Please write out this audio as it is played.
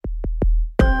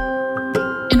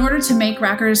order to make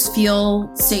Rackers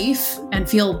feel safe and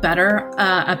feel better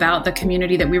about the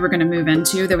community that we were going to move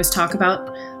into, there was talk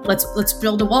about let's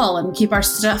build a wall and keep our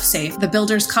stuff safe. The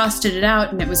builders costed it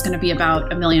out, and it was going to be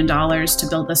about $1 million to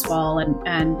build this wall.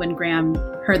 And when Graham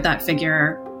heard that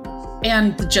figure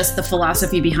and just the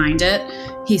philosophy behind it,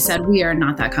 he said, "We are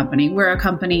not that company. We're a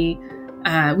company.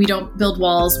 We don't build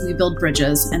walls. We build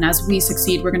bridges. And as we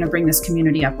succeed, we're going to bring this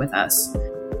community up with us."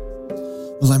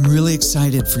 Well, I'm really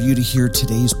excited for you to hear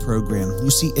today's program. You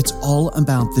see, it's all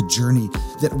about the journey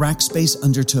that Rackspace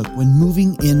undertook when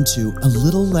moving into a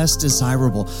little less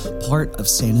desirable part of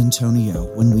San Antonio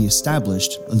when we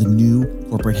established the new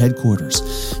corporate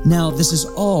headquarters. Now, this is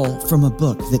all from a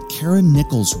book that Kara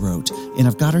Nichols wrote, and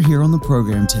I've got her here on the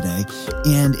program today,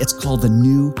 and it's called The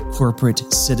New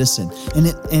Corporate Citizen. And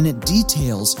it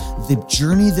details the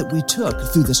journey that we took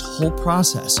through this whole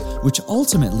process, which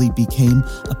ultimately became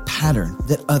a pattern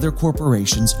that other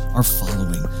corporations are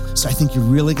following. So I think you're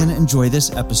really going to enjoy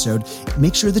this episode.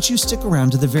 Make sure that you stick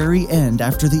around to the very end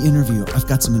after the interview. I've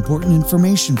got some important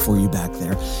information for you back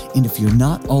there. And if you're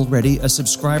not already a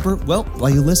subscriber, well, while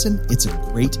you listen, it's a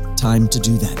great time to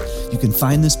do that. You can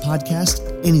find this podcast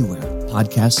anywhere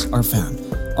podcasts are found.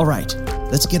 All right,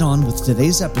 let's get on with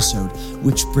today's episode,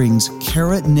 which brings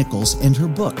Kara Nichols and her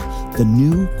book, The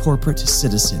New Corporate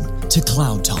Citizen, to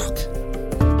Cloud Talk.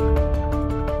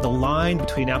 The line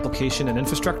between application and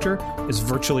infrastructure is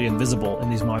virtually invisible in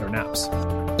these modern apps.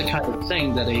 The kind of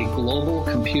thing that a global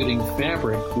computing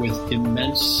fabric with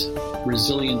immense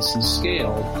resilience and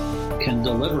scale can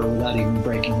deliver without even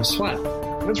breaking a sweat.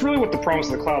 That's really what the promise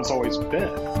of the cloud's always been.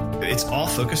 It's all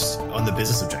focused on the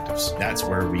business objectives. That's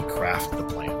where we craft the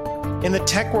plan. In the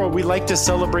tech world, we like to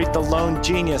celebrate the lone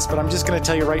genius, but I'm just going to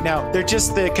tell you right now, they're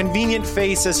just the convenient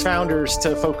face as founders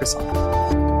to focus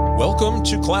on. Welcome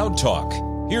to Cloud Talk.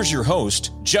 Here's your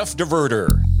host, Jeff DeVerter.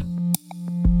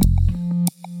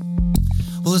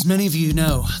 Well, as many of you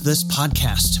know, this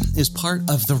podcast is part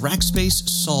of the Rackspace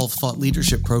Solve Thought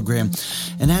Leadership Program.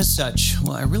 And as such,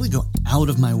 well, I really go out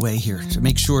of my way here to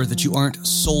make sure that you aren't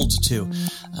sold to.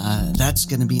 That's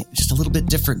going to be just a little bit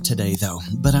different today, though.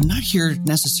 But I'm not here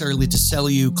necessarily to sell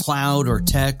you cloud or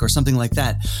tech or something like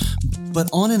that, but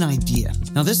on an idea.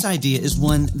 Now, this idea is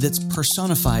one that's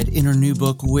personified in her new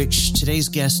book, which today's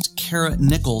guest, Kara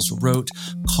Nichols, wrote,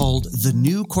 called The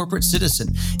New Corporate Citizen.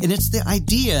 And it's the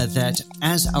idea that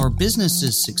as our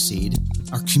businesses succeed,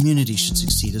 our community should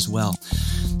succeed as well.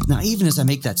 Now, even as I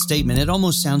make that statement, it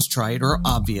almost sounds trite or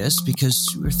obvious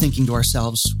because we're thinking to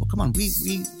ourselves, well, come on, we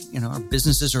our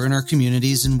businesses are in our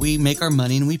communities and we make our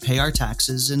money and we pay our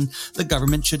taxes, and the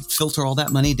government should filter all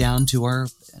that money down to our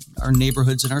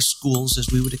neighborhoods and our schools as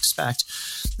we would expect.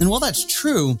 And while that's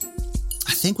true,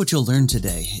 I think what you'll learn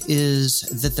today is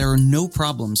that there are no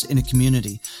problems in a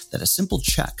community that a simple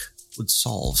check would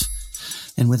solve.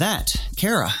 And with that,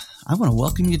 Kara, I want to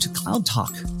welcome you to Cloud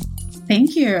Talk.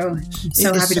 Thank you. I'm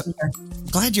so happy to be here.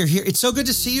 Glad you're here. It's so good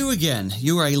to see you again.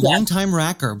 You are a longtime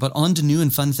Racker, but on to new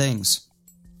and fun things.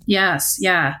 Yes.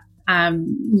 Yeah.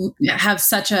 Have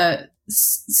such a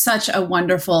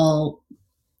wonderful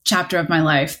chapter of my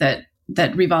life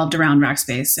that revolved around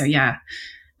Rackspace. So yeah,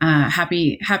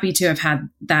 happy to have had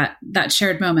that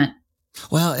shared moment.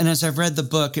 Well, and as I've read the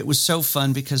book, it was so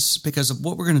fun because of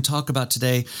what we're going to talk about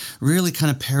today really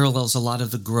kind of parallels a lot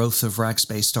of the growth of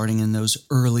Rackspace starting in those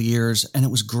early years. And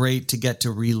it was great to get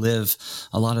to relive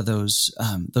a lot of those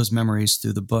memories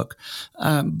through the book.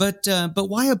 But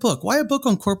why a book? Why a book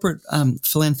on corporate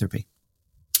philanthropy?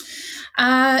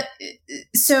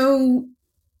 So,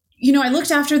 I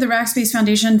looked after the Rackspace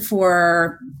Foundation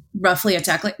for roughly a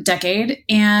decade.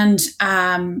 And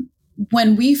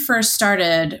when I first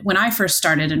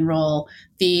started in role,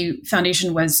 the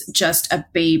foundation was just a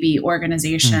baby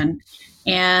organization.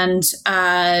 And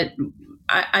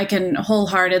I can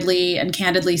wholeheartedly and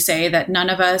candidly say that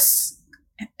none of us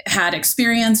had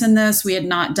experience in this. We had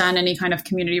not done any kind of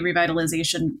community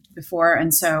revitalization before.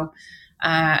 And so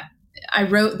I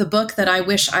wrote the book that I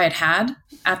wish I had had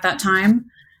at that time.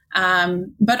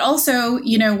 But also,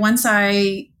 once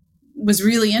I was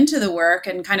really into the work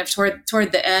and kind of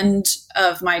toward the end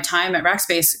of my time at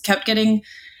Rackspace, kept getting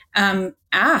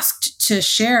asked to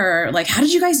share, like, how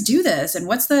did you guys do this? And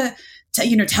what's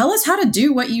tell us how to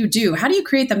do what you do. How do you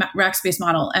create the Rackspace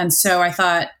model? And so I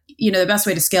thought, the best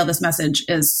way to scale this message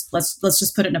is let's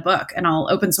just put it in a book and I'll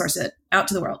open source it out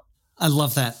to the world. I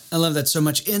love that. I love that so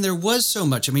much. And there was so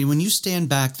much. I mean, when you stand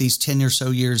back these 10 or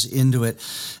so years into it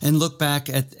and look back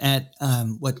at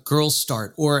what Girls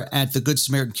Start or at the Good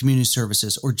Samaritan Community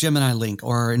Services or Gemini Link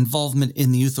or our involvement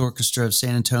in the Youth Orchestra of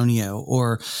San Antonio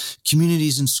or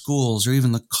communities and schools or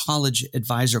even the College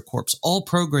Advisor Corps, all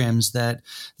programs that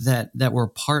were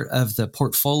part of the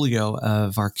portfolio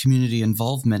of our community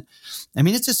involvement. I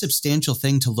mean, it's a substantial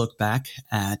thing to look back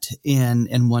at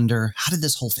and wonder, how did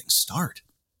this whole thing start?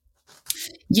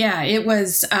 Yeah, it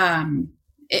was,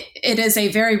 it is a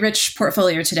very rich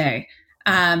portfolio today.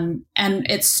 And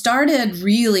it started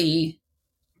really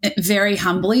very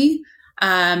humbly.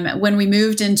 When we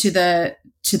moved into the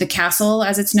castle,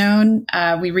 as it's known,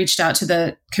 we reached out to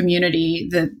the community,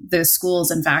 the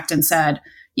schools, in fact, and said,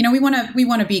 we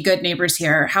want to be good neighbors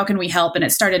here. How can we help? And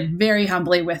it started very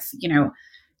humbly with,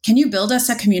 can you build us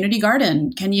a community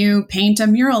garden? Can you paint a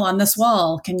mural on this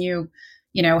wall? Can you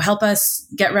help us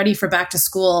get ready for back to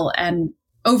school? And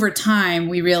over time,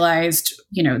 we realized,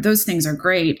 those things are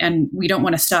great and we don't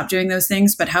want to stop doing those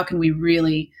things, but how can we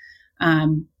really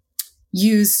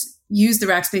use the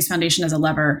Rackspace Foundation as a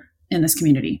lever in this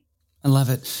community? I love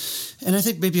it. And I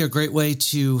think maybe a great way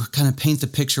to kind of paint the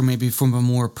picture, maybe from a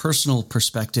more personal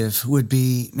perspective, would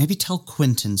be maybe tell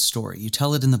Quentin's story. You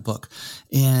tell it in the book.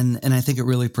 And I think it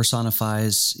really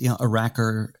personifies, a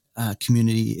Racker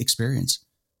community experience.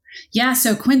 Yeah.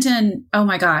 So Quentin, oh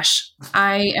my gosh,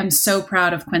 I am so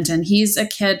proud of Quentin. He's a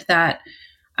kid that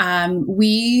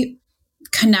we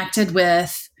connected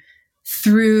with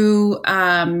through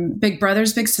Big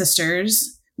Brothers Big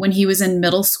Sisters when he was in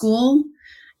middle school.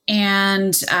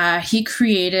 And he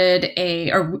created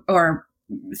or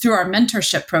through our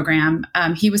mentorship program,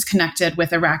 he was connected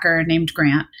with a Racker named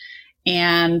Grant.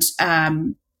 And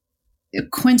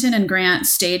Quentin and Grant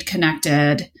stayed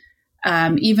connected.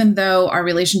 Even though our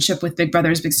relationship with Big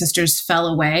Brothers Big Sisters fell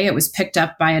away, it was picked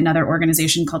up by another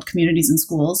organization called Communities and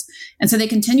Schools. And so they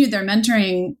continued their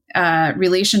mentoring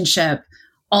relationship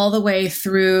all the way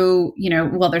through,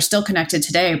 they're still connected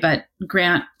today, but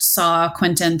Grant saw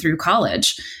Quentin through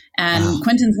college. And wow.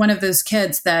 Quentin's one of those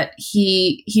kids that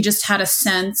he just had a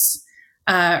sense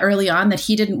early on that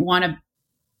he didn't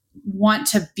want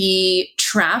to be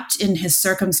trapped in his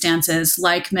circumstances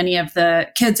like many of the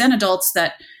kids and adults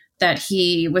that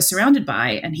he was surrounded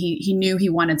by. And he knew he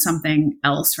wanted something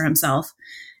else for himself.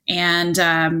 And,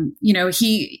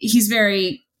 he's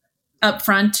very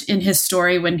upfront in his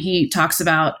story when he talks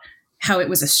about how it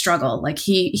was a struggle. Like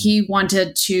he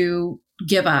wanted to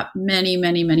give up many,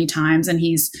 many, many times. And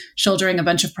he's shouldering a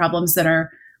bunch of problems that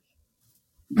are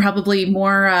probably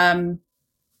more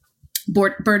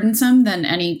burdensome than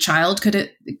any child could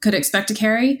expect to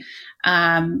carry.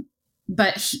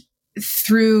 But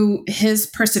through his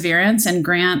perseverance and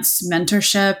Grant's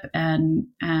mentorship and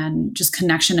just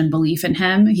connection and belief in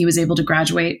him, he was able to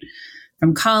graduate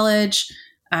from college.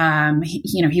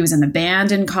 He was in the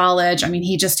band in college. I mean,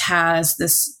 he just has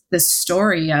this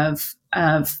story of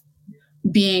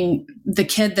being the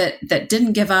kid that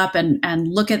didn't give up and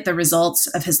look at the results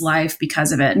of his life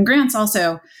because of it. And Grant's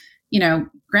also,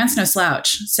 Grant's no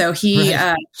slouch. So he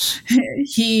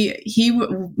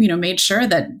made sure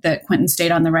that Quentin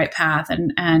stayed on the right path,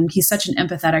 and he's such an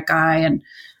empathetic guy,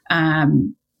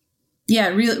 and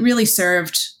really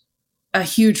served a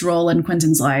huge role in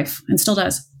Quentin's life and still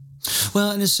does. Well,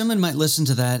 and as someone might listen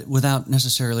to that without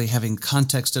necessarily having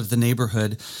context of the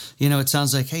neighborhood, it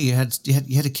sounds like, hey, you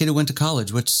had a kid who went to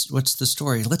college. What's the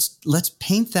story? Let's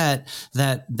paint that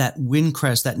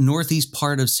Windcrest, that northeast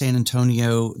part of San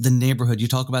Antonio, the neighborhood. You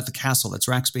talk about the castle. That's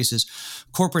Rackspace's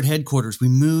corporate headquarters. We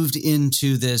moved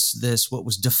into this what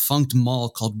was defunct mall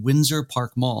called Windsor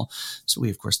Park Mall. So we,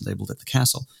 of course, labeled it the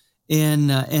castle. And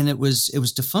it was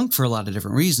defunct for a lot of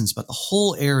different reasons, but the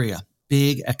whole area,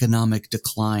 big economic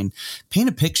decline. Paint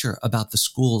a picture about the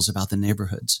schools, about the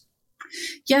neighborhoods.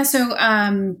 Yeah, so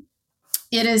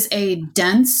it is a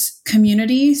dense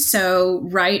community. So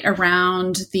right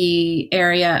around the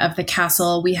area of the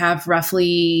castle, we have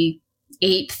roughly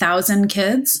 8,000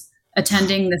 kids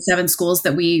attending the 7 schools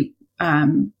that we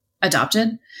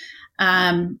adopted.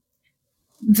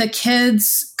 The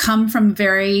kids come from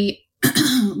very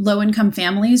low-income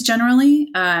families generally.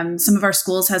 Some of our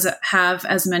schools have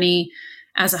as many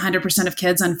as 100% of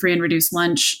kids on free and reduced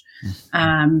lunch.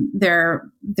 They're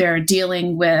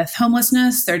dealing with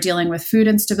homelessness. They're dealing with food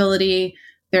instability.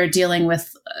 They're dealing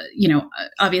with,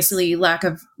 obviously lack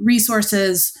of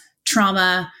resources,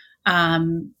 trauma.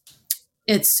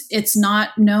 It's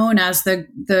not known as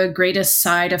the greatest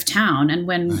side of town. And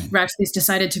when Rackspace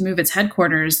decided to move its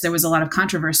headquarters, there was a lot of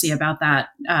controversy about that,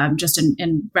 just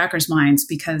in Racker's minds,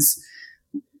 because,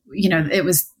 it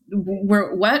was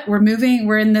we're moving,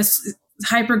 we're in this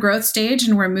hyper growth stage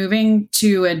and we're moving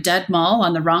to a dead mall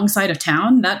on the wrong side of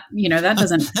town. That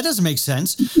doesn't make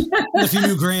sense. If you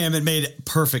knew Graham, it made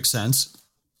perfect sense.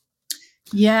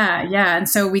 Yeah. And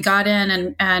so we got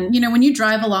in and, when you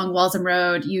drive along Waltham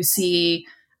Road, you see,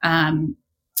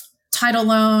 title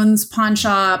loans, pawn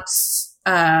shops,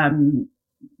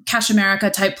 Cash America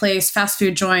type place, fast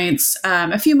food joints,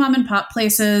 a few mom and pop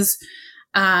places.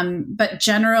 But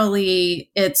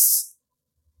generally it's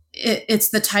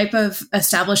the type of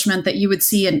establishment that you would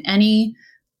see in any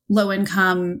low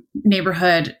income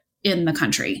neighborhood in the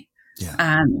country.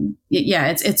 Yeah.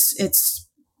 It's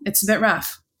a bit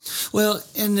rough. Well,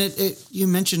 and you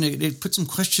mentioned it put some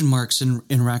question marks in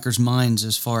Rackers' minds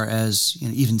as far as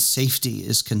even safety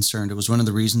is concerned. It was one of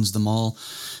the reasons the mall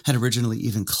had originally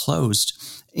even closed,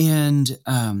 and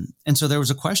so there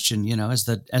was a question, as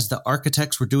the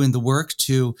architects were doing the work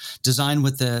to design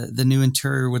what the new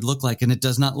interior would look like, and it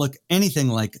does not look anything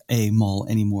like a mall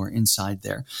anymore inside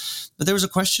there. But there was a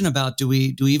question about do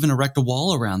we even erect a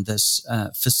wall around this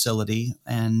facility,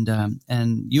 and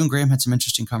you and Graham had some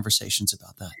interesting conversations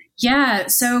about that. Yeah.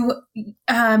 So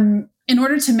in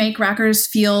order to make Rackers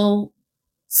feel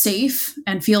safe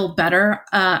and feel better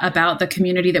about the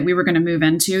community that we were going to move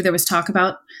into, there was talk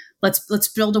about let's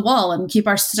build a wall and keep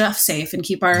our stuff safe and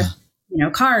keep our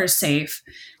cars safe.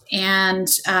 And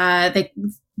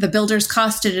the builders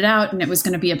costed it out, and it was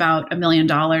going to be about $1 million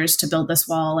to build this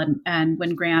wall. And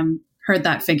when Graham heard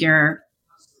that figure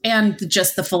and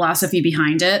just the philosophy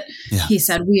behind it, he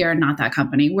said, "We are not that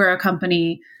company. We're a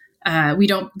company. We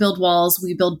don't build walls,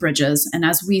 we build bridges. And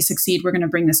as we succeed, we're going to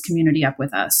bring this community up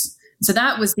with us." So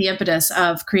that was the impetus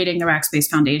of creating the Rackspace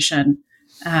Foundation.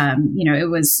 It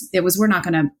was we're not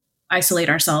going to isolate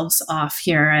ourselves off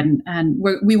here, and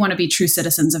we want to be true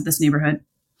citizens of this neighborhood.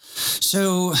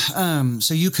 So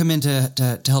you come in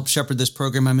to help shepherd this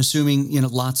program. I'm assuming,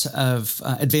 lots of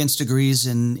advanced degrees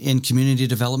in community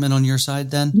development on your side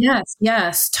then?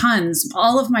 Yes, tons.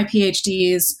 All of my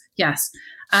PhDs, yes.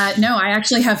 No, I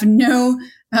actually have no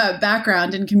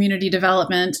background in community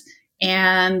development,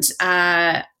 and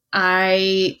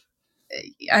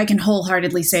I can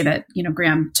wholeheartedly say that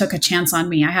Graham took a chance on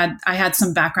me. I had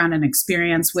some background and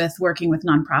experience with working with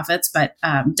nonprofits, but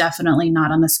definitely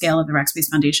not on the scale of the Rackspace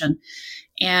Foundation,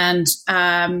 and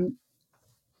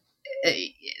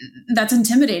that's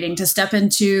intimidating to step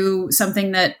into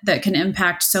something that can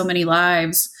impact so many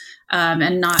lives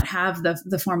and not have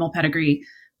the formal pedigree.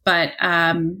 But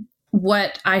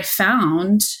what I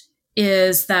found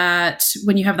is that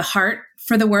when you have the heart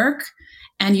for the work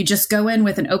and you just go in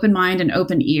with an open mind and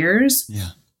open ears,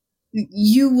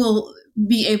 you will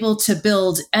be able to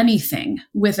build anything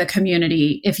with a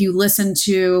community if you listen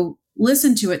to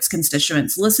its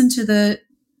constituents, listen to the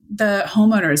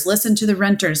homeowners, listen to the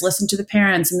renters, listen to the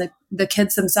parents and the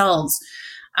kids themselves,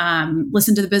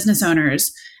 listen to the business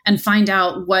owners, and find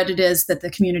out what it is that the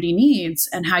community needs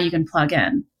and how you can plug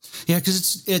in. Yeah,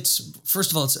 because it's first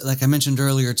of all, it's like I mentioned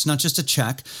earlier, it's not just a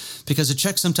check, because a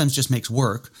check sometimes just makes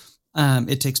work.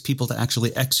 It takes people to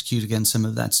actually execute against some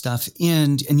of that stuff.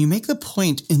 And you make the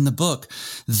point in the book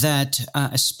that,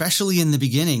 especially in the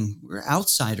beginning, we're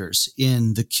outsiders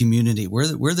in the community.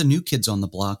 We're the new kids on the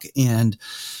block. And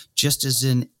just as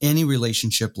in any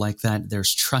relationship like that,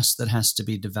 there's trust that has to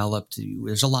be developed.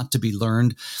 There's a lot to be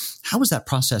learned. How was that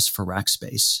process for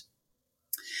Rackspace?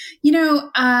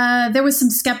 There was some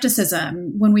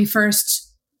skepticism when we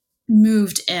first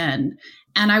moved in.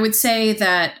 And I would say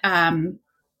that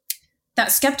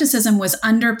that skepticism was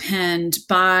underpinned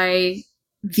by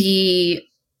the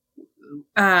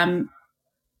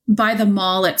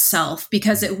mall itself,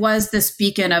 because it was this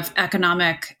beacon of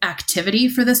economic activity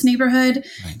for this neighborhood.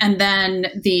 Right. And then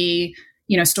the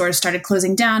stores started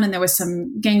closing down, and there was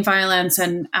some gang violence,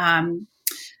 and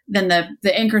then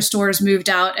the anchor stores moved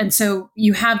out. And so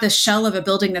you have this shell of a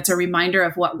building that's a reminder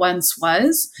of what once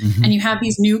was. Mm-hmm. And you have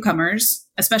these newcomers,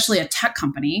 especially a tech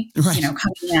company, right,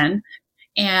 coming in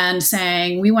and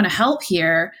saying, we want to help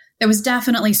here. There was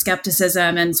definitely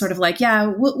skepticism and sort of like,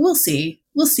 we'll see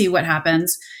what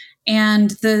happens.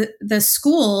 And the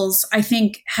schools, I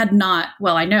think, had not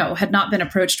been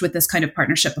approached with this kind of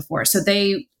partnership before. So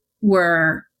they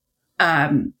were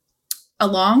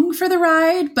along for the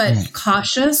ride, but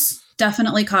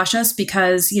definitely cautious,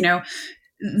 because,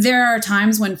 there are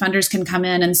times when funders can come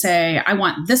in and say, I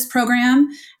want this program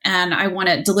and I want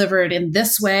it delivered in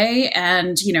this way.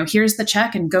 And, here's the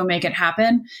check and go make it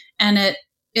happen. And it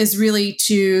is really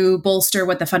to bolster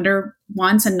what the funder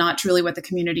wants and not truly what the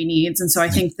community needs. And so I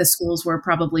think the schools were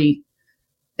probably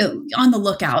on the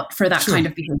lookout for that kind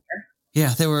of behavior.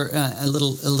 Yeah, they were a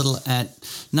little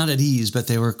not at ease, but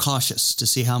they were cautious to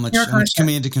see how much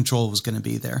command and control was going to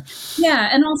be there. Yeah,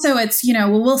 and also it's,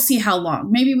 we'll see how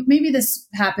long. Maybe this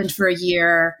happened for a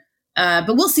year,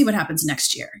 but we'll see what happens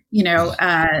next year.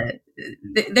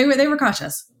 They were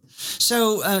cautious.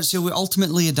 So we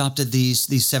ultimately adopted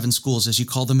these 7 schools, as you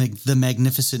call them, the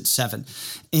Magnificent Seven,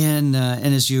 and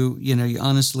as you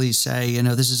honestly say,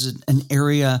 this is an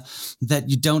area that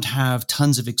you don't have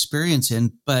tons of experience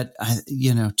in, but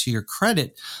to your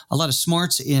credit, a lot of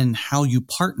smarts in how you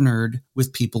partnered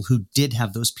with people who did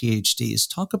have those PhDs.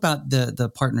 Talk about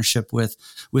the partnership with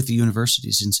the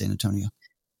universities in San Antonio.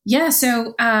 Yeah,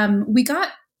 so we got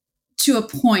to a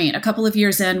point a couple of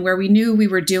years in where we knew we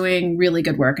were doing really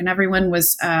good work, and everyone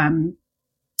was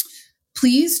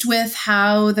pleased with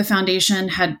how the foundation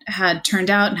had turned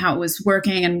out and how it was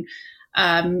working.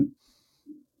 And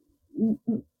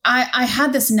I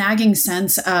had this nagging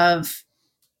sense of,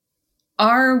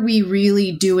 are we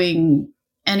really doing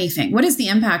anything? What is the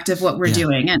impact of what we're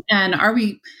doing? And are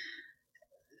we,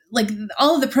 like,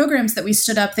 all of the programs that we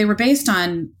stood up, they were based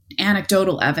on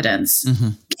anecdotal evidence. Mm-hmm.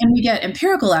 Can we get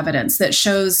empirical evidence that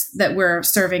shows that we're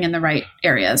serving in the right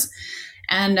areas?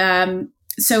 And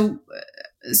so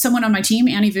someone on my team,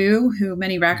 Annie Vu, who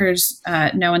many Rackers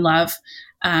know and love,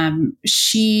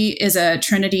 she is a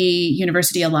Trinity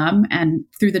University alum, and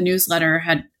through the newsletter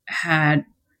had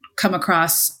come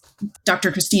across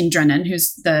Dr. Christine Drennan,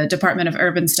 who's the Department of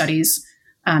Urban Studies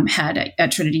head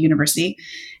at Trinity University.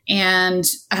 And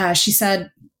she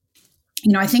said,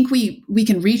 I think we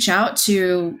can reach out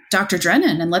to Dr.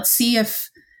 Drennan and let's see if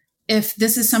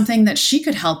this is something that she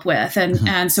could help with. And mm-hmm.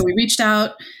 and so we reached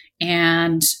out,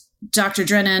 and Dr.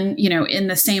 Drennan, in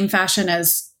the same fashion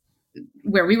as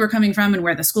where we were coming from and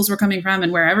where the schools were coming from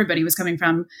and where everybody was coming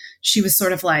from, she was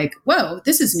sort of like, whoa,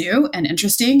 this is new and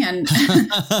interesting. And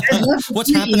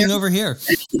what's happening over here?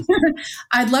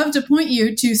 I'd love to point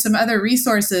you to some other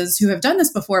resources who have done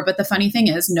this before. But the funny thing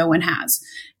is, no one has.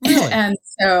 Really? And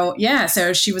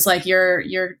so she was like,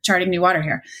 you're charting new water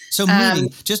here. So meaning,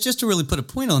 just to really put a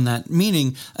point on that,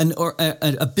 meaning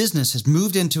a business has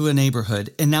moved into a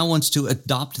neighborhood and now wants to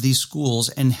adopt these schools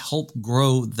and help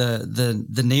grow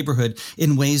the neighborhood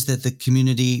in ways that the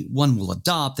community, one, will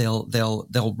adopt,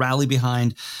 they'll rally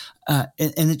behind, and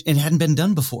it hadn't been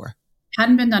done before.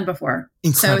 Incredible.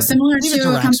 So similar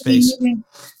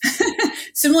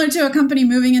to a company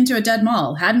moving into a dead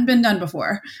mall, hadn't been done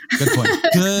before.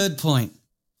 Good point.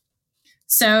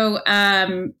 So,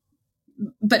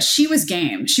 but she was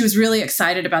game. She was really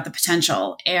excited about the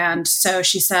potential. And so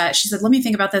she said, let me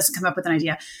think about this and come up with an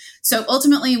idea. So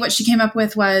ultimately what she came up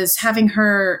with was having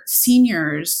her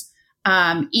seniors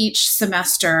each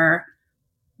semester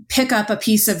pick up a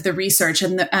piece of the research,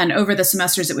 and over the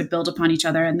semesters it would build upon each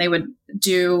other, and they would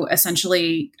do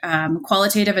essentially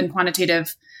qualitative and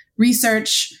quantitative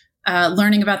research,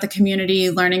 learning about the community,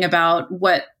 learning about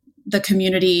what the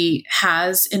community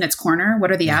has in its corner,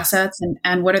 what are the assets,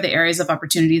 and what are the areas of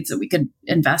opportunities that we could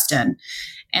invest in.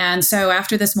 And so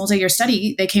after this multi-year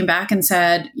study, they came back and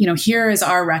said, here is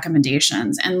our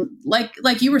recommendations. And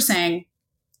like you were saying,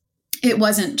 it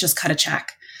wasn't just cut a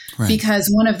check. Right. Because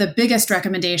one of the biggest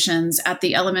recommendations at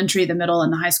the elementary, the middle,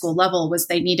 and the high school level was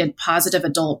they needed positive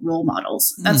adult role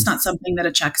models. That's not something that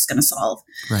a check is going to solve.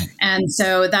 Right. And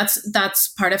so that's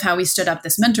part of how we stood up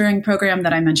this mentoring program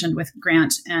that I mentioned with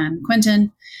Grant and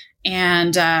Quentin.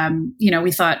 And,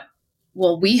 we thought,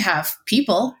 well, we have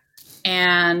people,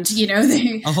 and,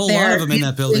 a whole lot of them in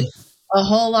that building. A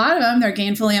whole lot of them, they're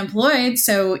gainfully employed.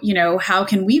 So, how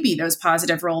can we be those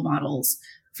positive role models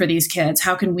for these kids?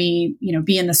 How can we,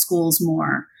 be in the schools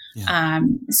more? Yeah.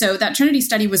 So that Trinity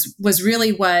study was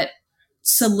really what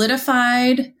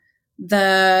solidified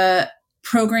the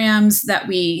programs that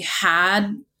we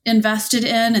had invested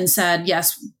in and said,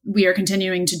 yes, we are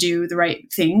continuing to do the right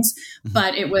things. Mm-hmm.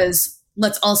 But it was,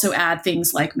 let's also add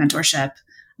things like mentorship.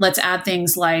 Let's add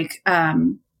things like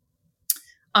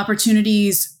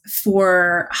opportunities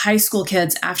for high school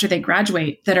kids after they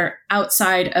graduate that are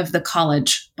outside of the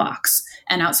college box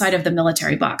and outside of the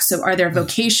military box. So are there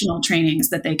vocational trainings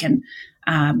that they can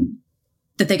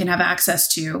have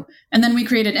access to? And then we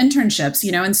created internships,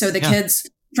 and so the kids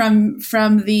from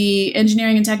the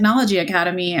Engineering and Technology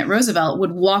Academy at Roosevelt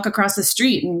would walk across the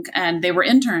street and they were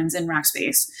interns in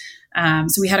Rackspace.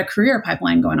 So we had a career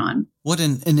pipeline going on. What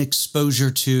an exposure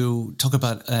to talk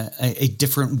about a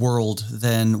different world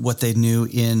than what they knew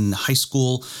in high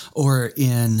school or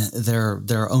in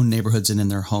their own neighborhoods and in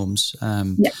their homes.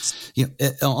 Yes.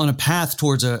 On a path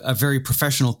towards a very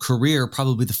professional career,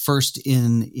 probably the first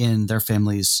in their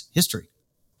family's history.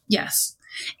 Yes.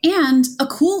 And a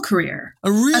cool career.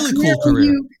 A really cool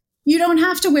career. you don't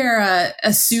have to wear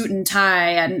a suit and tie,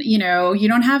 and, you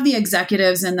don't have the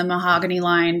executives in the mahogany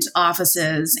lined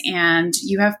offices, and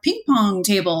you have ping pong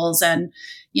tables, and,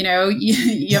 you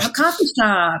have a coffee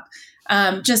shop.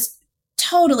 Just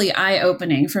totally eye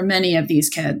opening for many of these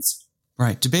kids.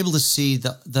 Right. To be able to see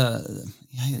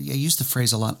I use the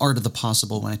phrase a lot, art of the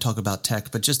possible, when I talk about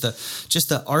tech, but just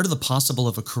the art of the possible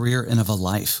of a career and of a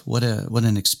life. What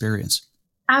an experience.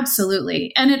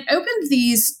 Absolutely. And it opened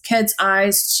these kids'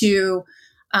 eyes to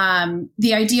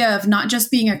the idea of not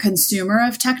just being a consumer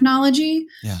of technology,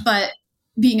 but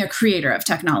being a creator of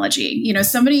technology.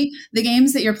 The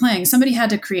games that you're playing, somebody had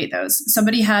to create those.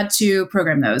 Somebody had to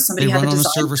program those. Somebody had to design. They run on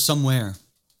a server somewhere.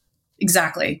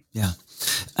 Exactly. Yeah.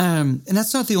 And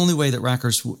that's not the only way that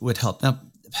Rackers would help. Now,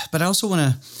 but I also want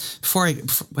to,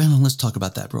 let's talk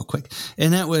about that real quick.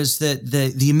 And that was that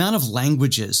the amount of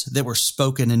languages that were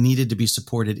spoken and needed to be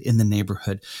supported in the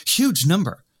neighborhood, huge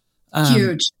number.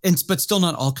 Huge. But still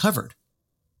not all covered.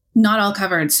 Not all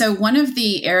covered. So one of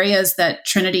the areas that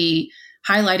Trinity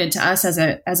highlighted to us as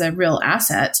a real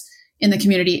asset in the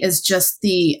community is just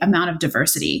the amount of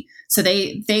diversity. So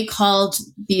they called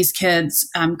these kids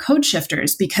code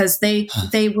shifters because they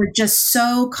were just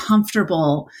so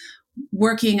comfortable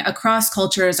working across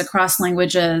cultures, across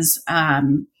languages,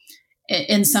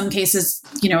 in some cases,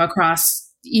 across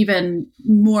even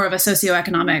more of a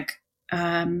socioeconomic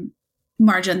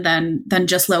margin than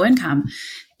just low income.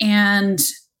 And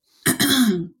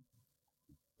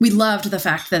we loved the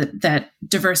fact that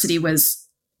diversity was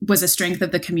a strength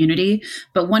of the community.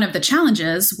 But one of the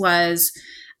challenges was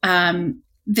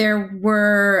there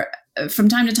were, from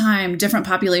time to time, different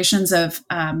populations of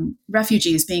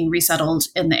refugees being resettled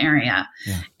in the area.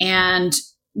 Yeah. And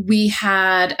we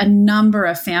had a number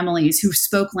of families who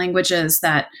spoke languages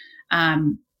that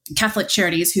Catholic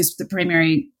Charities, who's the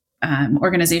primary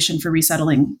organization for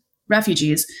resettling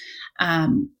refugees,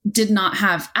 did not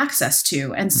have access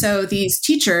to. And so these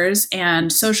teachers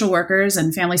and social workers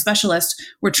and family specialists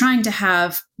were trying to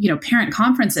have, parent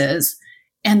conferences,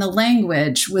 and the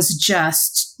language was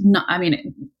just not,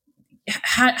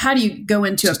 how do you go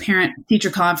into a parent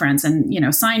teacher conference and,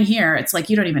 sign here? It's like,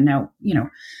 you don't even know,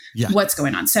 what's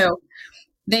going on. So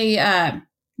they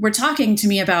were talking to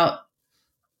me about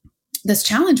this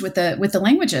challenge with the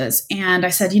languages. And I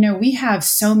said, we have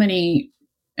so many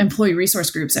employee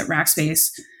resource groups at Rackspace.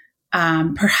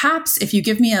 Perhaps if you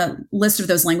give me a list of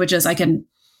those languages, I can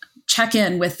check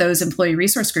in with those employee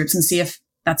resource groups and see if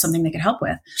that's something they could help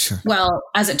with. Sure. Well,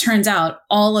 as it turns out,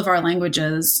 all of the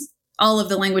languages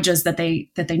that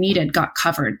they needed got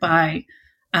covered by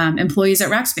employees at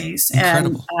Rackspace.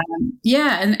 Incredible.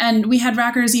 And we had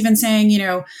Rackers even saying,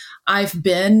 I've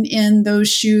been in those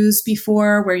shoes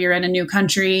before where you're in a new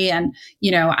country, and,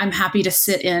 I'm happy to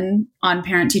sit in on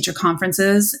parent teacher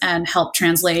conferences and help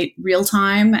translate real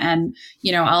time. And,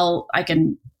 I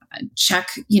can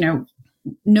check,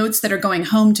 notes that are going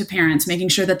home to parents, making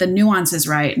sure that the nuance is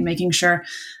right and making sure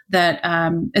that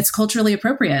it's culturally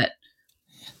appropriate.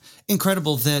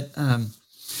 Incredible that,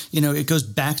 it goes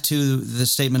back to the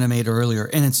statement I made earlier,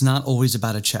 and it's not always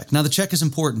about a check. Now, the check is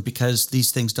important because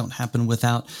these things don't happen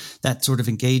without that sort of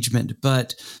engagement,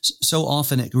 but so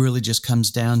often it really just comes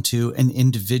down to an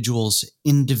individual's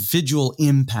individual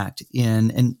impact in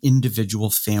an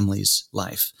individual family's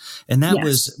life. And that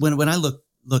was when I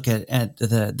look at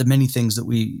the many things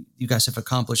that you guys have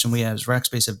accomplished and we as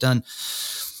Rackspace have done.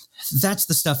 That's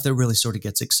the stuff that really sort of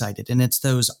gets excited. And it's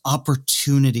those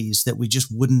opportunities that we just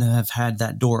wouldn't have had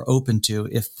that door open to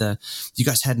if you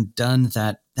guys hadn't done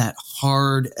that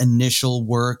hard initial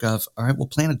work of, all right, we'll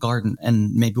plant a garden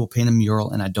and maybe we'll paint a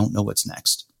mural and I don't know what's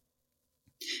next.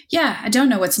 Yeah, I don't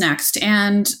know what's next.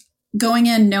 And going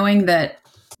in knowing that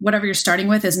whatever you're starting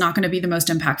with is not going to be the most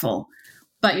impactful,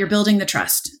 but you're building the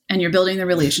trust and you're building the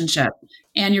relationship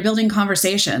and you're building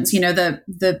conversations.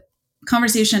 The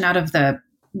conversation out of the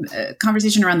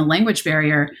conversation around the language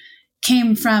barrier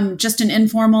came from just an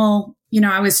informal,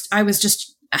 I was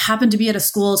just happened to be at a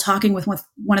school talking with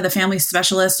one of the family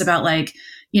specialists about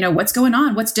what's going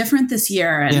on, what's different this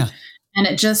year. And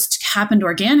it just happened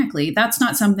organically. That's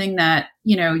not something that,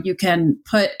 you can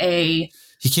put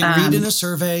you can't read in a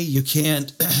survey. You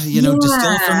can't, distill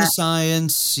from the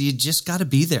science. You just got to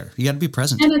be there. You got to be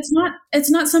present. And it's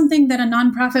not something that a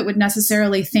nonprofit would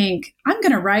necessarily think, I'm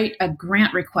going to write a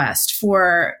grant request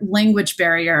for language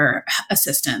barrier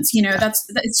assistance.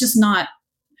 It's just not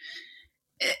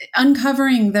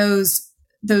uncovering those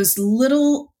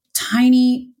little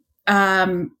tiny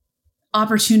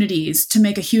opportunities to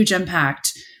make a huge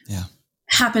impact. Yeah.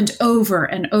 Happened over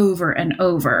and over and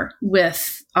over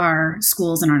with our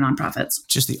schools and our nonprofits.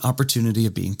 Just the opportunity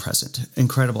of being present.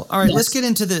 Incredible. All right, yes. Let's get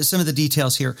into some of the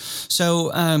details here.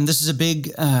 So this is a big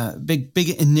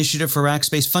initiative for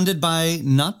Rackspace, funded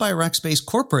not by Rackspace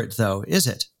corporate, though, is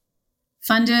it?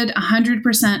 Funded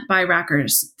 100% by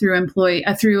Rackers through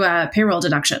payroll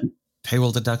deduction.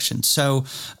 Payroll deduction. So,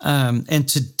 and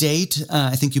to date,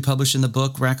 I think you published in the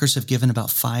book, Rackers have given about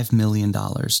 $5 million to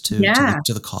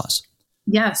the cause.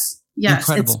 Yes.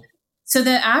 Incredible. So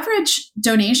the average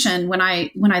donation when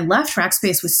I left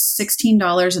Rackspace was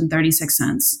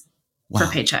 $16.36 per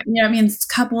paycheck. Yeah, I mean, it's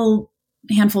a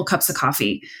handful cups of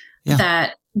coffee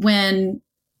that when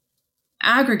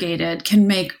aggregated can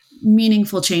make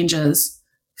meaningful changes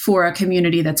for a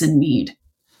community that's in need.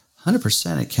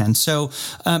 100% it can. So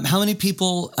how many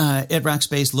people at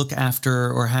Rackspace look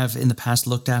after or have in the past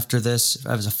looked after this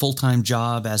as a full-time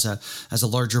job, as a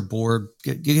larger board?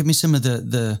 Give me some of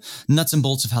the nuts and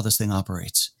bolts of how this thing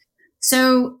operates.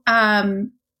 So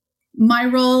my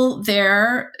role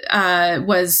there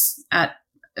was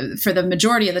for the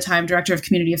majority of the time, Director of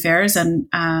Community Affairs. And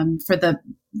for the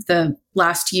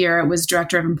last year, it was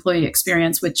Director of Employee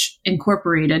Experience, which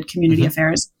incorporated Community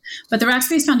Affairs. But the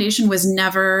Rackspace Foundation was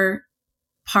never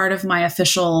part of my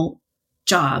official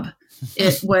job.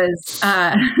 It was,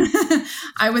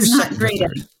 I was not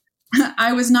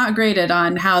graded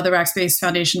on how the Rackspace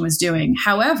Foundation was doing.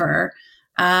 However,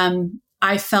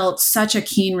 I felt such a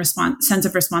keen sense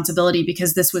of responsibility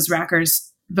because this was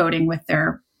Rackers voting with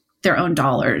their own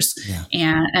dollars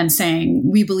and saying,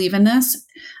 we believe in this.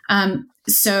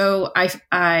 So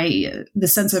the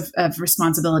sense of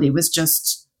responsibility was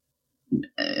just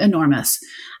enormous.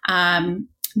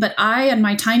 But I and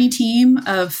my tiny team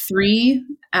of 3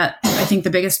 at, I think the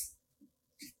biggest,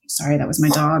 sorry, that was my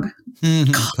dog.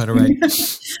 Quite all right.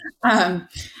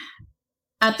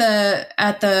 At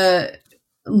the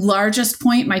largest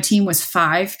point, my team was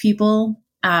 5 people.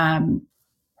 And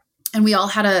we all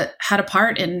had a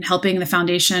part in helping the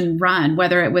foundation run,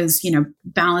 whether it was,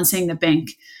 balancing the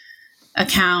bank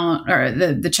account or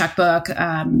the checkbook,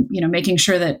 making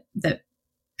sure that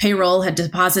payroll had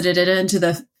deposited it into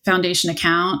the foundation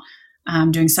account,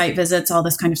 doing site visits, all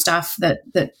this kind of stuff that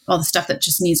all the stuff that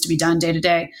just needs to be done day to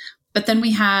day. But then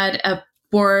we had a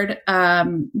board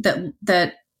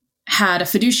that had a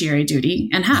fiduciary duty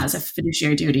and has a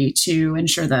fiduciary duty to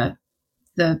ensure the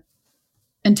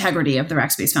integrity of the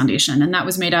Rackspace Foundation. And that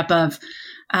was made up of,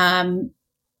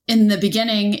 in the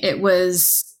beginning, it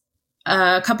was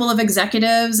a couple of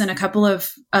executives and a couple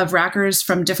of Rackers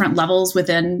from different levels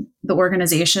within the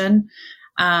organization.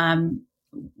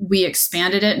 We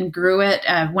expanded it and grew it.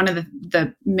 One of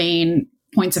the main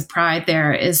points of pride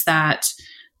there is that,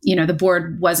 the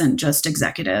board wasn't just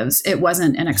executives. It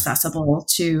wasn't inaccessible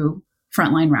to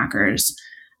frontline Rackers.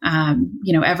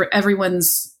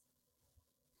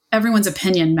 Everyone's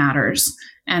opinion matters.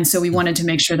 And so we wanted to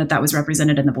make sure that was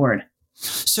represented in the board.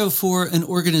 So for an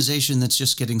organization that's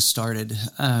just getting started,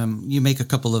 you make a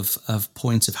couple of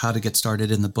points of how to get started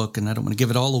in the book, and I don't want to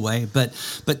give it all away, but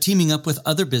teaming up with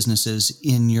other businesses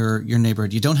in your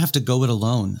neighborhood. You don't have to go it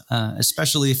alone,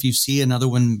 especially if you see another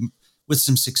one with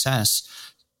some success.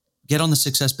 Get on the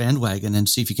success bandwagon and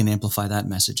see if you can amplify that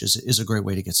message is a great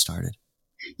way to get started.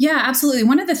 Yeah, absolutely.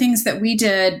 One of the things that we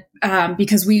did,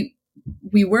 because we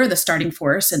were the starting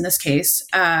force in this case,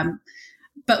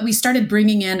 but we started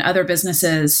bringing in other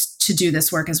businesses to do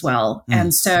this work as well.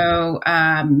 And so,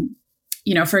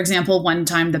 for example, one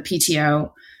time a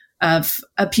PTO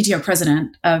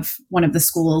president of one of the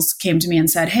schools came to me and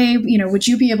said, hey, would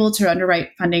you be able to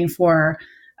underwrite funding for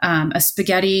a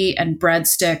spaghetti and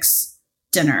breadsticks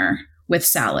dinner with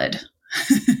salad?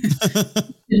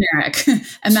 Generic.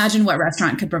 Imagine what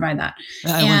restaurant could provide that.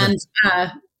 I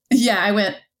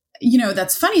went,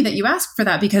 that's funny that you asked for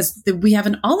that because we have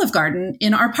an Olive Garden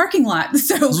in our parking lot.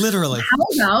 So literally,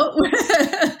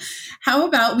 how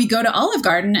about we go to Olive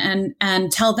Garden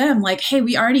and tell them like, hey,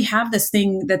 we already have this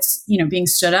thing that's, being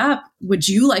stood up. Would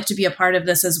you like to be a part of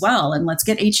this as well? And let's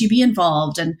get HEB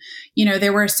involved. And,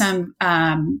 there were some,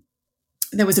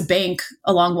 there was a bank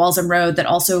along Walsham Road that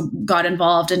also got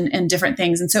involved in different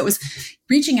things. And so it was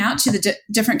reaching out to the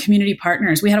different community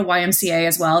partners. We had a YMCA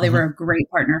as well. They were a great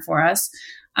partner for us,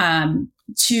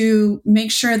 to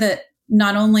make sure that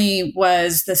not only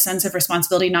was the sense of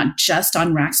responsibility not just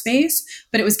on Rackspace,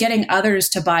 but it was getting others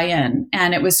to buy in.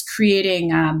 And it was creating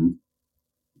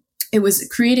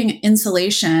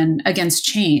insulation against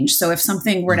change. So if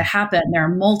something were to happen, there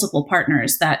are multiple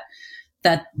partners that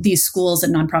these schools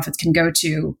and nonprofits can go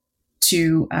to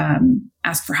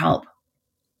ask for help.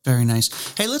 Very nice.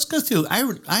 Hey, let's go through.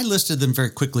 I listed them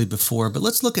very quickly before, but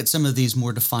let's look at some of these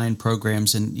more defined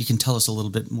programs, and you can tell us a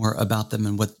little bit more about them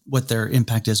and what their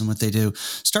impact is and what they do.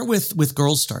 Start with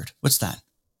Girls Start. What's that?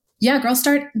 Yeah, Girls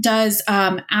Start does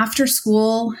after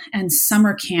school and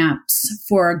summer camps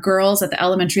for girls at the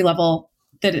elementary level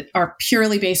that are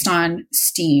purely based on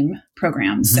STEAM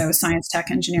programs, so science,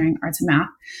 tech, engineering, arts, and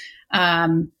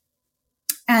math.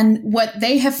 And what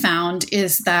they have found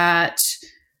is that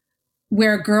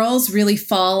where girls really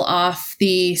fall off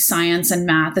the science and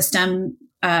math, the STEM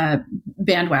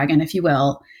bandwagon, if you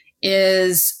will,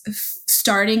 is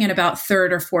starting in about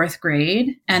third or fourth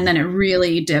grade, and then it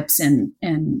really dips in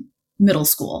middle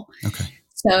school. Okay.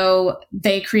 So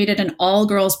they created an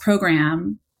all-girls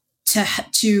program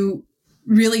to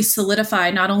really solidify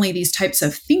not only these types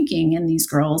of thinking in these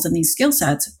girls and these skill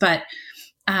sets, but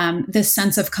this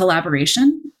sense of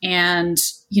collaboration and,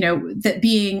 that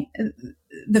being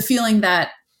the feeling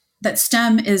that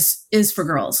STEM is for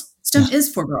girls. STEM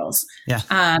is for girls. Yeah.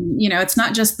 It's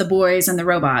not just the boys and the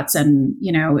robots, and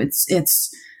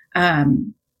it's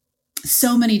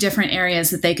so many different areas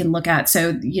that they can look at.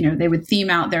 So they would theme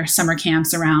out their summer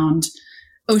camps around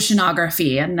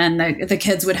oceanography, and then the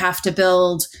kids would have to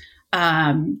build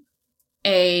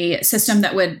a system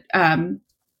that would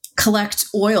collect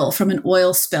oil from an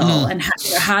oil spill, and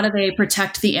how do they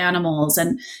protect the animals,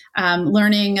 and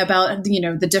learning about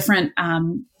the different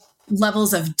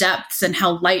levels of depths and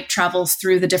how light travels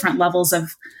through the different levels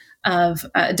of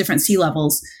different sea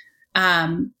levels.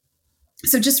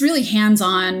 So just really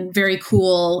hands-on, very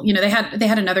cool. They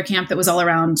had another camp that was all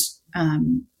around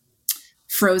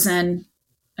Frozen,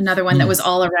 another one that was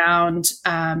all around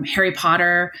Harry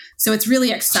Potter. So it's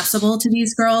really accessible to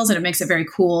these girls, and it makes it very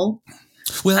cool.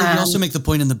 Well, you also make the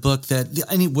point in the book that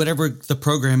whatever the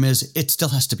program is, it still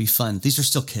has to be fun. These are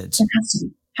still kids. It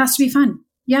has to be fun.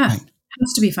 Yeah, right. It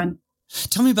has to be fun.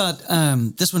 Tell me about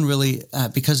this one really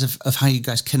because of how you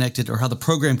guys connected, or how the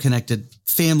program connected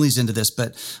families into this,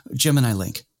 but Gemini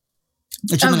Link.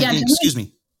 Excuse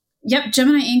me. Yep.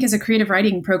 Gemini Inc. is a creative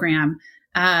writing program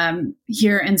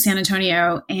here in San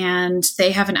Antonio, and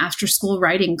they have an after-school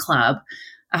writing club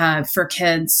for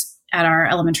kids at our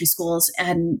elementary schools.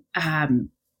 And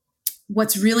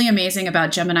what's really amazing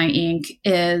about Gemini Inc.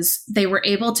 is they were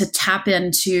able to tap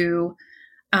into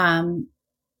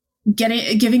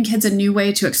giving kids a new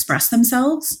way to express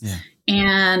themselves,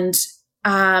 and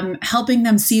helping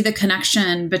them see the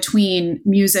connection between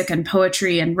music and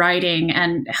poetry and writing,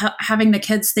 and having the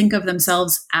kids think of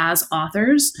themselves as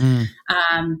authors.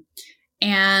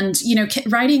 And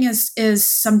writing is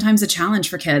sometimes a challenge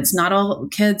for kids. Not all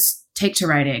kids take to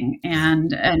writing,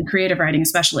 and creative writing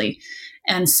especially.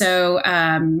 And so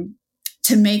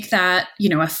to make that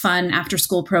a fun after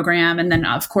school program, and then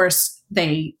of course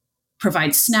they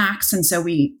provide snacks, and so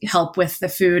we help with the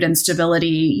food and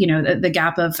stability, the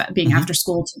gap of being after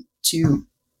school to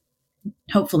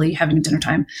hopefully having dinner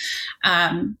time,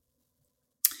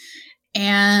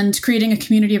 and creating a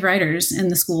community of writers in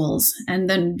the schools. And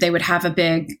then they would have a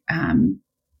big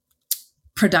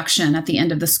production at the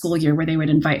end of the school year where they would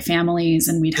invite families,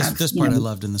 and we'd have this part I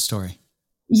loved in the story.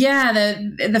 Yeah,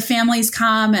 the families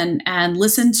come and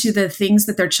listen to the things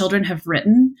that their children have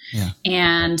written,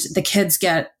 and the kids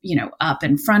get up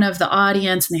in front of the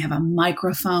audience, and they have a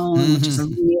microphone, which is a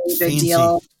really big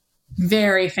deal,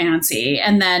 very fancy.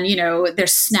 And then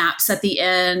there's snaps at the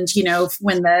end,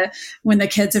 when the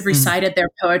kids have recited their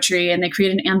poetry, and they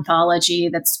create an anthology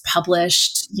that's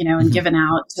published, and given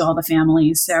out to all the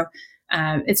families. So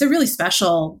it's a really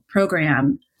special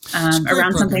program.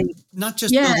 Around something, not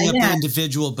just building up the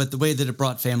individual, but the way that it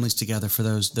brought families together for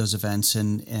those events,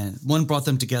 and one brought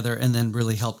them together, and then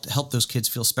really helped those kids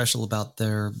feel special about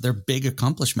their big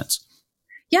accomplishments.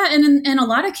 Yeah, and in a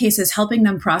lot of cases, helping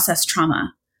them process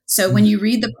trauma. So when you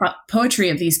read the poetry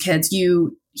of these kids,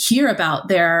 you hear about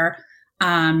their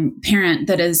parent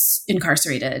that is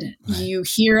incarcerated. Right. You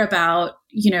hear about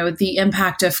the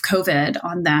impact of COVID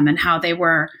on them, and how they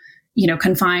were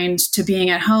confined to being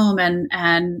at home, and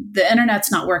the internet's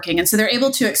not working. And so they're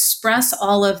able to express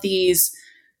all of these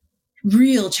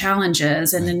real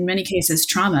challenges, and in many cases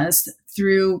traumas,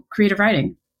 through creative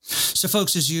writing. So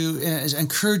folks, as I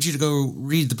encourage you to go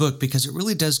read the book, because it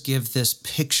really does give this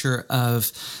picture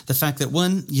of the fact that,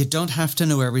 one, you don't have to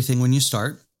know everything when you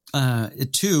start.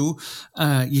 Two,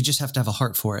 you just have to have a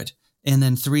heart for it. And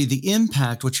then three, the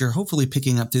impact, which you're hopefully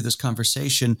picking up through this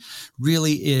conversation,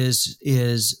 really is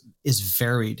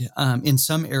varied. In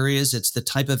some areas, it's the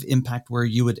type of impact where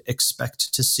you would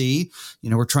expect to see.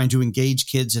 We're trying to engage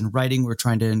kids in writing. We're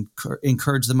trying to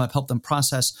encourage them up, help them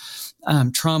process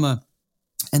trauma.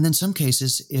 And then some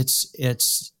cases,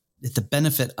 it's the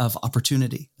benefit of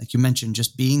opportunity. Like you mentioned,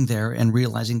 just being there and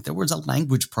realizing there was a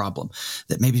language problem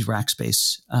that maybe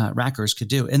Rackers could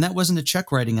do. And that wasn't a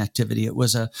check writing activity. It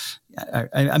was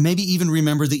I maybe even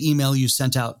remember the email you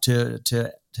sent out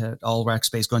to all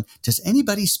Rackspace going, does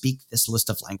anybody speak this list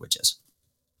of languages?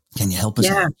 Can you help us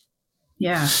out?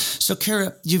 Yeah. So,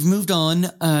 Kara, you've moved on.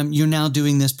 You're now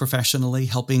doing this professionally,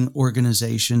 helping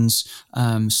organizations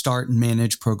start and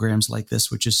manage programs like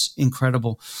this, which is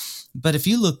incredible. But if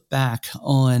you look back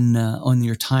on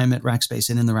your time at Rackspace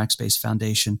and in the Rackspace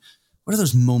Foundation, what are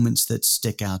those moments that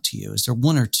stick out to you? Is there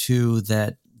one or two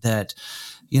that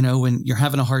when you're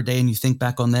having a hard day and you think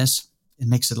back on this, it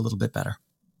makes it a little bit better?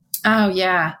 Oh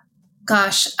yeah,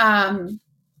 gosh.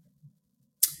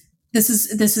 This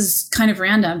is kind of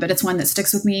random, but it's one that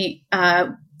sticks with me.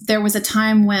 There was a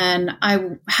time when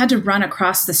I had to run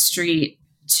across the street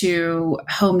to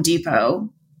Home Depot.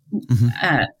 Mm-hmm.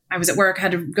 I was at work,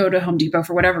 had to go to Home Depot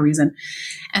for whatever reason.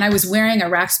 And I was wearing a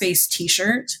Rackspace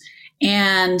t-shirt.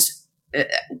 And,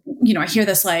 I hear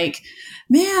this like,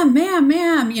 ma'am,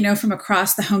 from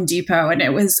across the Home Depot. And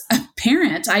it was a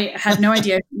parent. I had no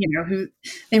idea, who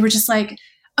they were. Just like,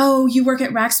 oh, you work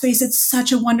at Rackspace. It's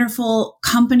such a wonderful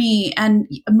company. And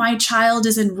my child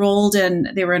is they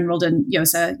were enrolled in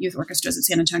YOSA, Youth Orchestras at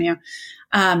San Antonio.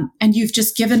 And you've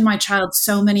just given my child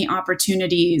so many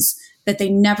opportunities that they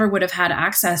never would have had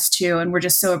access to. And we're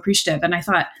just so appreciative. And I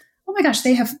thought, oh my gosh,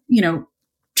 they have,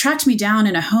 tracked me down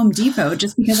in a Home Depot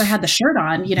just because I had the shirt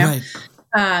on, Right.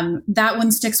 That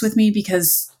one sticks with me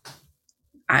because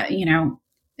I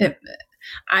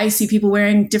see people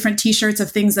wearing different t-shirts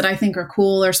of things that I think are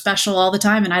cool or special all the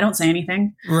time. And I don't say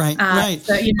anything. Right. Right.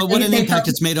 So, but what an impact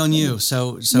it's made on you.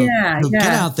 So get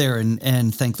out there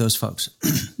and thank those folks.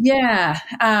 Yeah.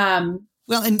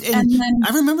 Well, and then,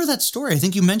 I remember that story. I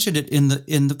think you mentioned it in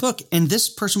the book. And this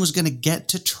person was going to get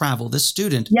to travel, this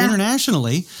student,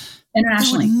 internationally. They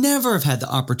would never have had the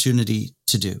opportunity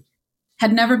to do.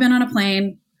 Had never been on a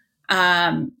plane.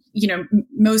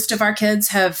 Most of our kids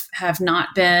have not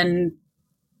been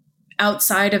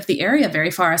outside of the area very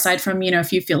far, aside from, a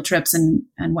few field trips and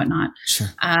whatnot. Sure.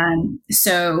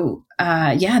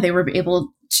 They were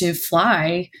able to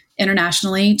fly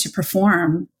internationally to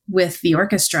perform with the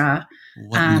orchestra.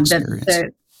 What an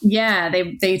experience.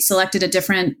 They selected a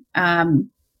different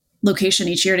location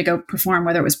each year to go perform,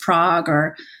 whether it was Prague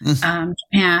or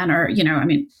Japan or,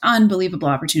 unbelievable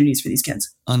opportunities for these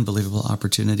kids. Unbelievable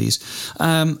opportunities.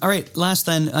 All right. Last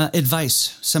then,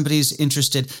 advice. Somebody's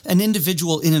interested, an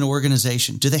individual in an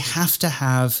organization. Do they have to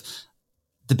have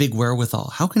the big wherewithal?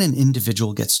 How can an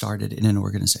individual get started in an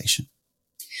organization?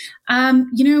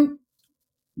 You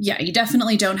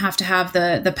definitely don't have to have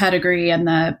the pedigree and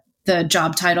the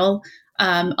job title.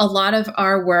 A lot of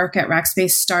our work at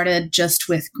Rackspace started just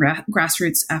with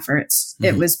grassroots efforts. Mm-hmm.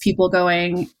 It was people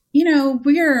going,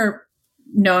 we're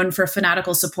known for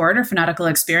fanatical support or fanatical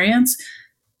experience.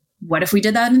 What if we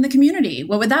did that in the community?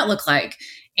 What would that look like?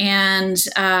 And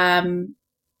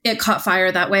it caught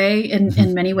fire that way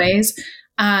in many ways.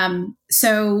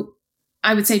 So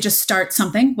I would say just start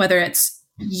something, whether it's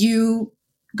you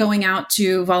going out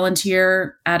to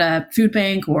volunteer at a food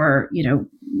bank or,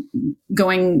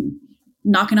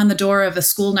 knocking on the door of a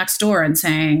school next door and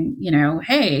saying,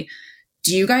 hey,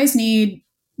 do you guys need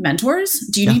mentors?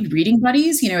 Do you need reading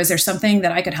buddies? Is there something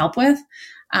that I could help with?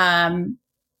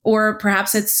 Or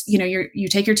perhaps it's, you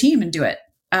take your team and do it.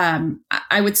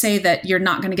 I would say that you're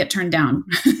not going to get turned down.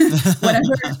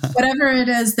 whatever it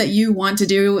is that you want to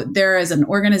do, there is an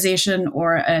organization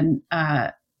or a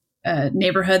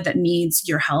neighborhood that needs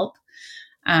your help.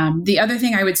 The other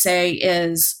thing I would say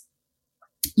is,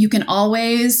 you can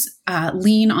always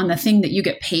lean on the thing that you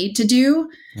get paid to do,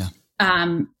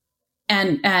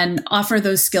 and offer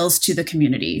those skills to the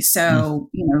community. So,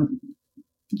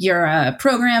 you're a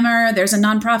programmer, there's a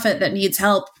nonprofit that needs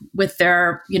help with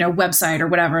their, website or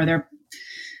whatever, their,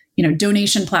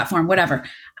 donation platform, whatever.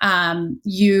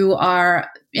 You are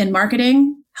in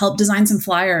marketing, help design some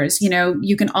flyers.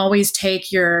 You can always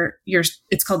take your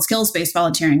it's called skills-based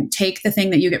volunteering. Take the thing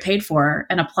that you get paid for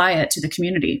and apply it to the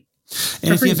community.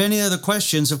 And if you have any other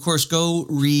questions, of course, go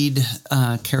read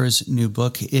Kara's new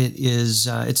book. It is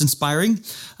it's inspiring.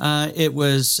 It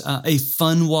was a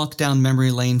fun walk down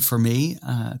memory lane for me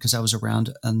because I was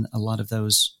around a lot of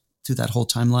those through that whole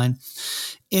timeline.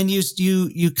 And you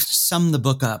sum the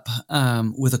book up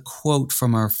with a quote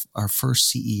from our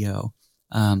first CEO,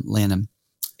 Lanham,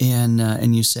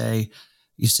 and you say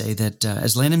that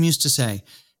as Lanham used to say,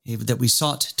 that we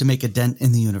sought to make a dent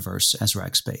in the universe as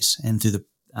Rackspace, and through the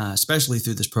especially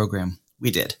through this program, we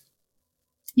did.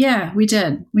 Yeah, we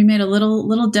did. We made a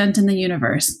little dent in the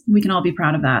universe. We can all be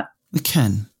proud of that. We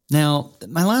can. Now,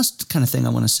 my last kind of thing I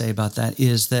want to say about that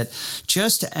is that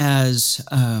just as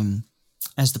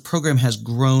the program has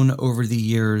grown over the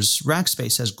years,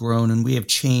 Rackspace has grown, and we have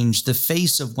changed the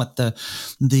face of what the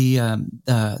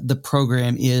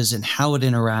program is and how it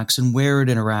interacts and where it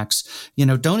interacts.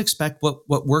 Don't expect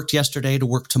what worked yesterday to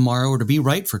work tomorrow or to be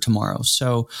right for tomorrow.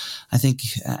 So I think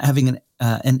having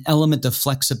an element of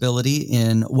flexibility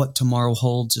in what tomorrow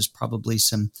holds is probably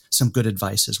some good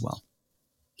advice as well.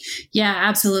 Yeah,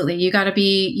 absolutely. You got to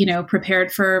be,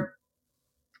 prepared for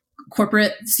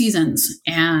corporate seasons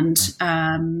and,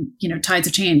 tides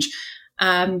of change.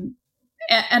 And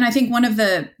I think one of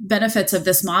the benefits of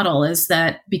this model is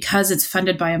that because it's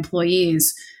funded by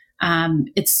employees,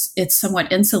 it's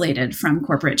somewhat insulated from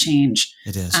corporate change.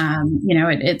 It is.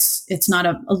 It's not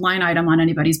a line item on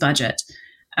anybody's budget.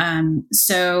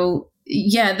 So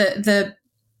yeah, the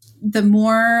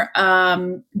more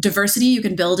diversity you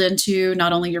can build into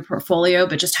not only your portfolio,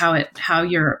 but just how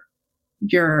your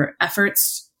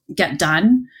efforts get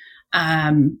done,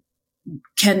 can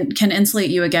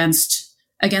insulate you against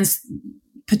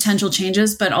potential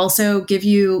changes, but also give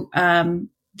you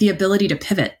the ability to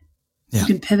pivot. Yeah. You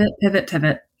can pivot. Isn't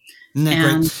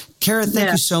that great? Kara,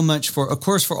 thank you so much for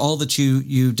all that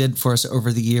you did for us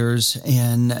over the years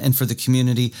and for the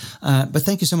community. But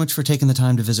thank you so much for taking the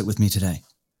time to visit with me today.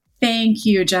 Thank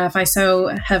you, Jeff. I've so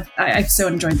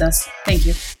enjoyed this. Thank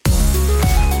you.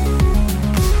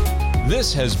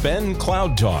 This has been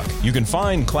Cloud Talk. You can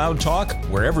find Cloud Talk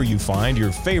wherever you find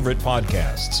your favorite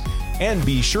podcasts. And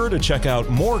be sure to check out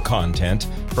more content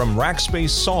from Rackspace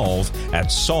Solve at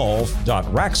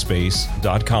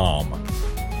solve.rackspace.com.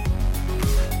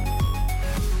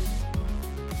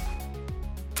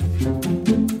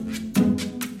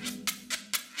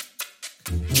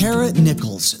 Kara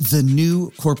Nichols, The New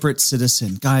Corporate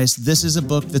Citizen. Guys, this is a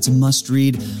book that's a must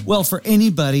read, well, for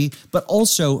anybody, but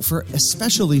also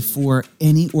especially for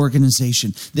any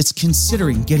organization that's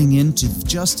considering getting into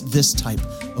just this type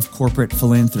of corporate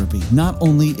philanthropy. Not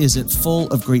only is it full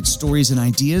of great stories and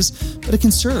ideas, but it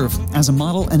can serve as a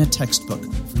model and a textbook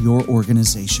for your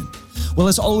organization. Well,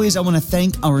 as always, I want to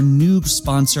thank our new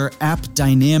sponsor,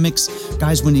 AppDynamics.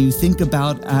 Guys, when you think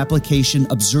about application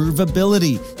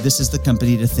observability, this is the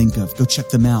company to think of. Go check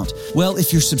them out. Well,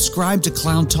 if you're subscribed to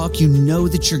Cloud Talk, you know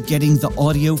that you're getting the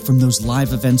audio from those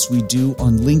live events we do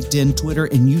on LinkedIn, Twitter,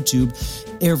 and YouTube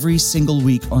every single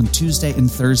week on Tuesday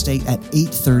and Thursday at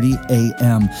 8:30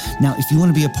 a.m. Now, if you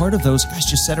want to be a part of those, guys,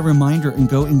 just set a reminder and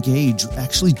go engage.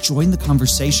 Actually, join the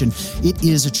conversation. It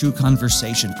is a true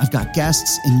conversation. I've got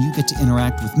guests, and you get to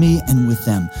interact with me and with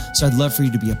them. So I'd love for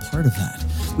you to be a part of that.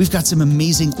 We've got some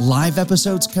amazing live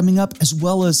episodes coming up, as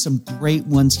well as some great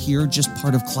ones here, just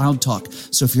part of Cloud Talk.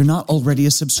 So if you're not already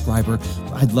a subscriber,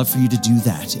 I'd love for you to do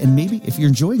that. And maybe if you're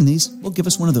enjoying these, well, give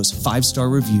us one of those 5-star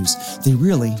reviews. They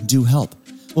really do help.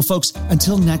 Well, folks,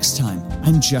 until next time,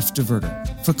 I'm Jeff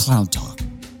DeVerter for Cloud Talk.